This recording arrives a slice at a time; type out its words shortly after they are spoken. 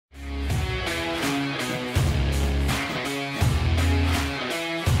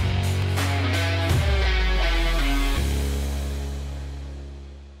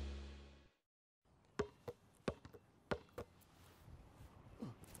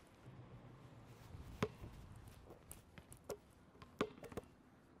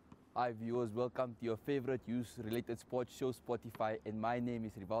Hi viewers, welcome to your favorite youth-related sports show, Sportify, and my name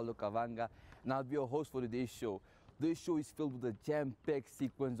is Rivaldo Kavanga, and I'll be your host for today's show. This show is filled with a jam-packed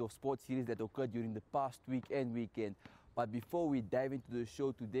sequence of sports series that occurred during the past week and weekend. But before we dive into the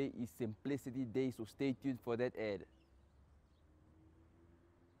show, today is Simplicity Day, so stay tuned for that ad.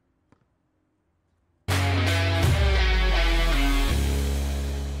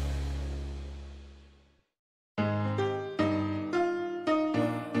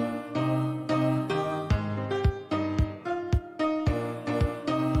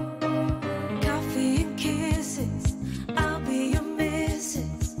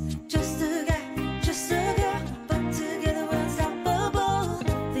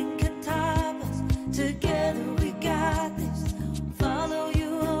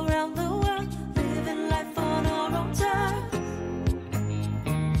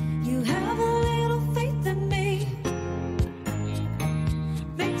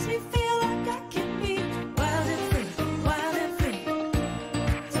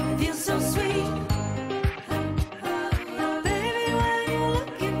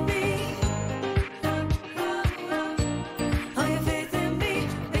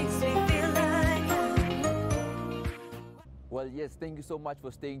 Well, yes, thank you so much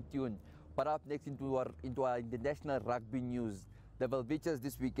for staying tuned. But up next into our international rugby news, the Welwitchias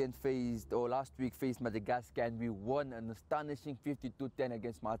this weekend last week faced Madagascar, and we won an astonishing 52-10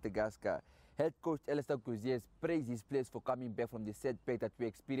 against Madagascar. Head coach Alistair Cozier praised his players for coming back from the setback that we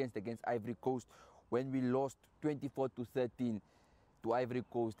experienced against Ivory Coast when we lost 24-13 to Ivory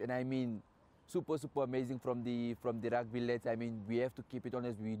Coast. And I mean, super amazing from the rugby lads. I mean, we have to keep it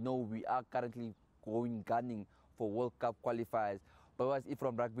honest. We know we are currently gunning for World Cup qualifiers. But as if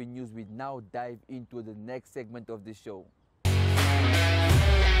from rugby news, we now dive into the next segment of the show.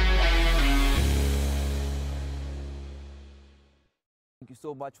 Thank you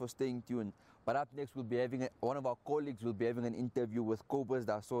so much for staying tuned. But up next, we'll be having one of our colleagues will be having an interview with Kobus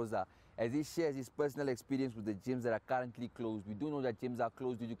Da Sousa as he shares his personal experience with the gyms that are currently closed. We do know that gyms are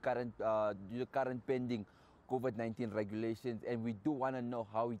closed due to current pending COVID-19 regulations, and we do want to know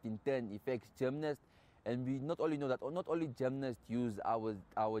how it in turn affects gymnasts. And we not only know that, not only gymnasts use our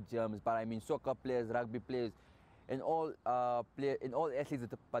gyms, but I mean soccer players, rugby players, and all athletes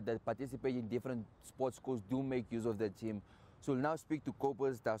that participate in different sports codes do make use of the gym. So we'll now speak to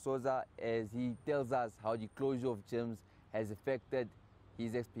Kobus Da Sousa as he tells us how the closure of gyms has affected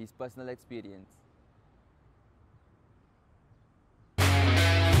his personal experience.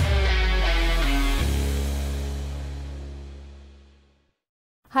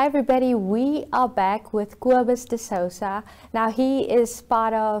 Hi everybody, we are back with Kobus Da Sousa. Now he is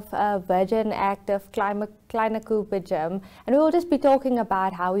part of Virgin Active Kleine Cooper Gym, and we will just be talking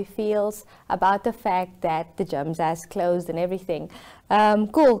about how he feels about the fact that the gyms has closed and everything.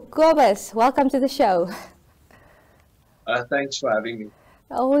 Cool, Kobus, welcome to the show. Thanks for having me.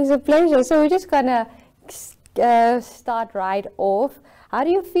 Always a pleasure. So we're just gonna start right off. How do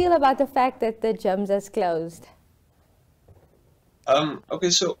you feel about the fact that the gyms has closed? Okay,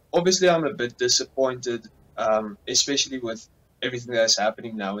 so obviously I'm a bit disappointed, especially with everything that's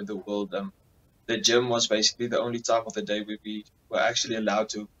happening now in the world. The gym was basically the only time of the day where we were actually allowed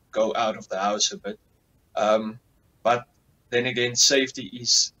to go out of the house a bit. But then again, safety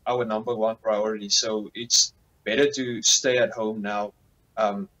is our #1 priority. So it's better to stay at home now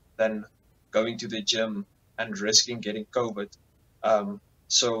than going to the gym and risking getting COVID.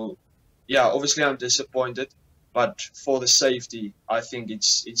 So yeah, obviously I'm disappointed. But for the safety, I think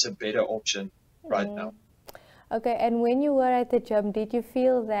it's a better option right now. Okay, and when you were at the gym, did you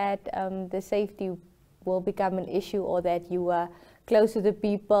feel that the safety will become an issue, or that you were close to the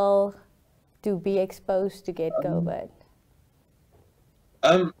people to be exposed to get COVID?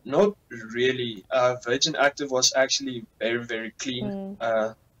 Not really. Virgin Active was actually very clean.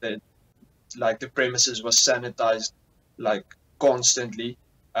 The premises was sanitized constantly,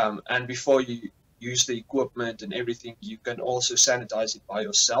 and before you use the equipment and everything, you can also sanitize it by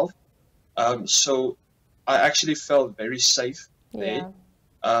yourself. So I actually felt very safe there.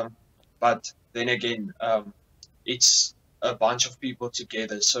 But then again, it's a bunch of people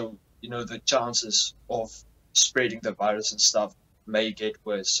together, so you know the chances of spreading the virus and stuff may get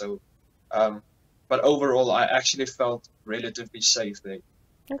worse. So, but overall, I actually felt relatively safe there.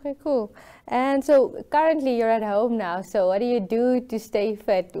 Okay, cool. And so currently you're at home now. So what do you do to stay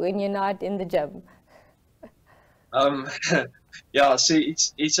fit when you're not in the gym? Yeah, see,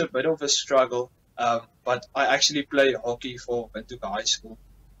 it's a bit of a struggle. But I actually play hockey for Welwitchia High School.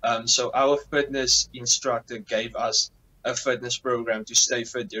 So our fitness instructor gave us a fitness program to stay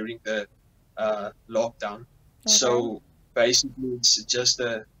fit during the lockdown. Okay. So basically, it's just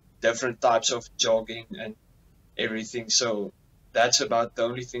a different types of jogging and everything. So that's about the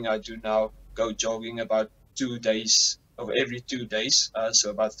only thing I do now. Go jogging about 2 days of every 2 days,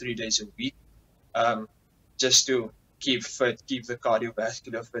 so about 3 days a week, just to keep fit, keep the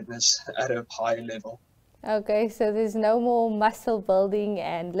cardiovascular fitness at a high level. Okay, so there's no more muscle building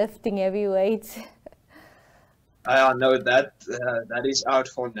and lifting heavy weights. I know that that is out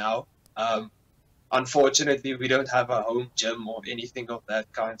for now. Unfortunately, we don't have a home gym or anything of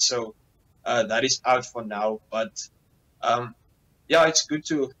that kind, so that is out for now. But yeah, it's good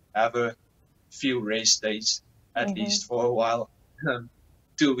to have a few race days at least for a while.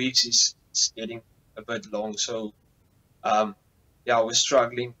 2 weeks is getting a bit long, so yeah, I was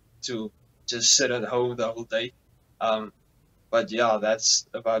struggling to just sit at home the whole day. But yeah, that's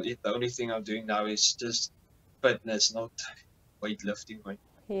about it. The only thing I'm doing now is just fitness, not weightlifting.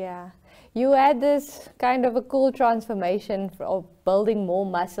 Yeah, you had this kind of a cool transformation of building more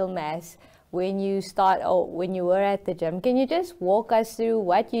muscle mass when you when you were at the gym. Can you just walk us through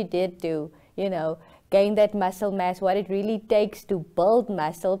what you did to, you know, gain that muscle mass, what it really takes to build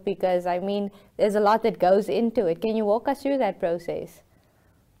muscle? Because I mean, there's a lot that goes into it. Can you walk us through that process?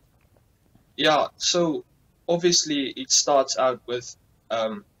 Yeah, so obviously it starts out with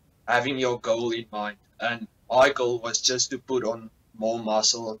having your goal in mind, and my goal was just to put on more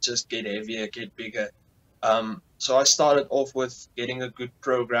muscle, just get heavier, get bigger. So I started off with getting a good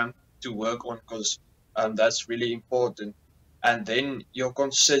program to work on, because that's really important. And then your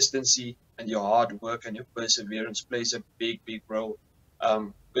consistency and your hard work and your perseverance plays a big role.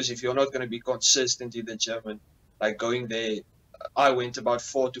 Because if you're not going to be consistent in the gym, and like going there, I went about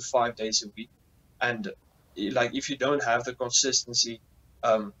 4 to 5 days a week, and like if you don't have the consistency,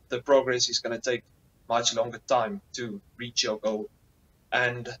 the progress is going to take much longer time to reach your goal.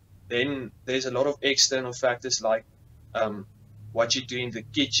 And then there's a lot of external factors like what you do in the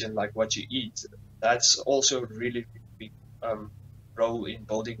kitchen, like what you eat. That's also a really big role in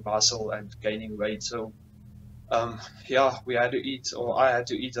building muscle and gaining weight. So yeah, we had to eat, or I had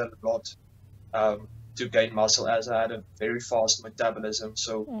to eat a lot to gain muscle, as I had a very fast metabolism.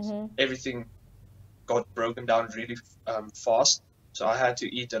 So everything got broken down really fast. So I had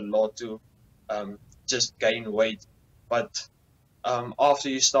to eat a lot to just gain weight. But after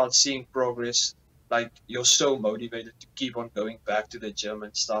you start seeing progress, like you're so motivated to keep on going back to the gym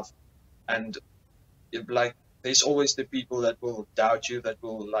and stuff. And like there's always the people that will doubt you, that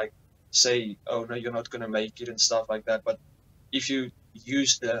will like say, oh no, you're not going to make it and stuff like that. But if you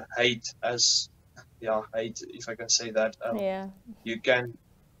use the hate as, yeah, hate, if I can say that, you can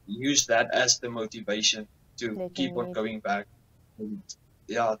use that as the motivation to keep on going back. And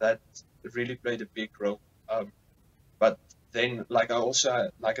yeah, that really played a big role. But then, like I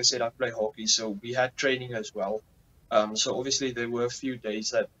said, I play hockey, so we had training as well. So obviously there were a few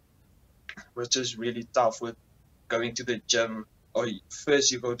days that were just really tough with going to the gym. Or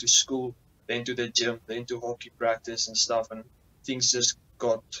first you go to school, then to the gym, then to hockey practice and stuff, and things just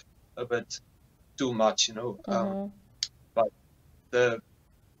got a bit too much, you know. But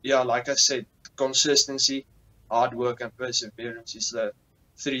like I said, consistency, hard work, and perseverance is the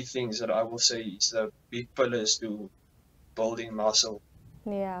 3 things that I will say is the big pillars to building muscle.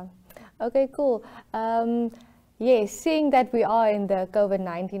 Yeah. Okay, cool. Yes, seeing that we are in the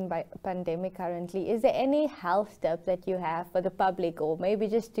COVID-19 pandemic currently, is there any health tips that you have for the public, or maybe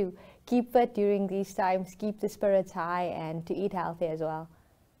just to keep fit during these times, keep the spirits high, and to eat healthy as well?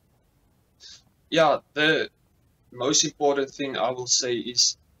 Yeah, the most important thing I will say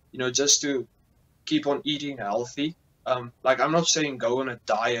is, you know, just to keep on eating healthy. Like I'm not saying go on a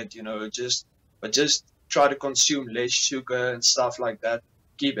diet, you know, but just try to consume less sugar and stuff like that.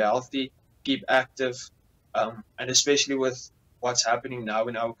 Keep healthy, keep active, and especially with what's happening now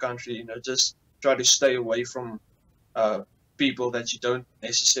in our country, you know, just try to stay away from people that you don't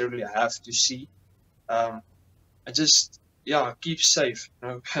necessarily have to see, and just keep safe. You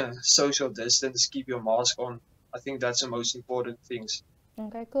know, social distance, keep your mask on. I think that's the most important things.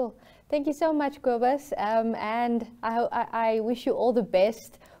 Okay, cool. Thank you so much, Kobus, and I wish you all the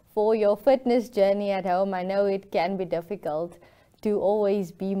best for your fitness journey at home. I know it can be difficult to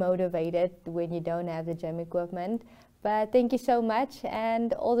always be motivated when you don't have the gym equipment, but thank you so much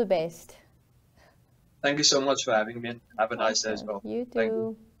and all the best. Thank you so much for having me, and have a nice day as well. You too.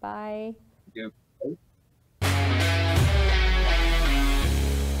 You. Bye. Thank you.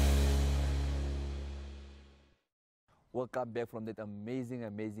 Welcome back from that amazing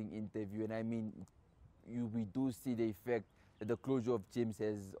interview. And I mean, we do see the effect that the closure of gyms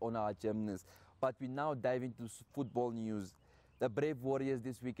has on our gymnasts. But we now dive into football news. The Brave Warriors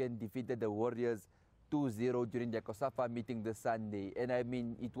this weekend defeated the Warriors 2-0 during the Cosafa meeting this Sunday. And I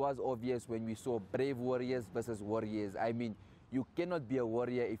mean, it was obvious when we saw brave warriors versus warriors. I mean, you cannot be a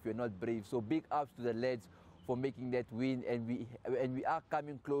warrior if you're not brave. So big ups to the lads for making that win, and we are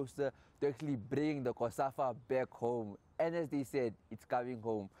coming closer to actually bringing the Cosafa back home. And as they said, it's coming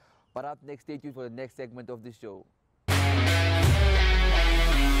home. But up next, stay tuned for the next segment of the show.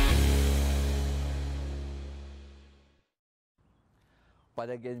 But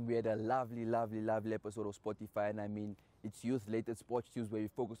again, we had a lovely episode of Sportify, and I mean, it's youth-related sports news where we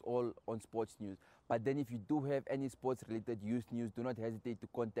focus all on sports news. But then if you do have any sports-related youth news, do not hesitate to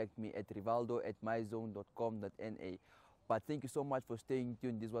contact me at rivaldo@myzone.com.na. But thank you so much for staying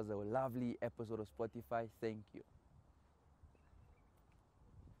tuned. This was a lovely episode of Sportify. Thank you.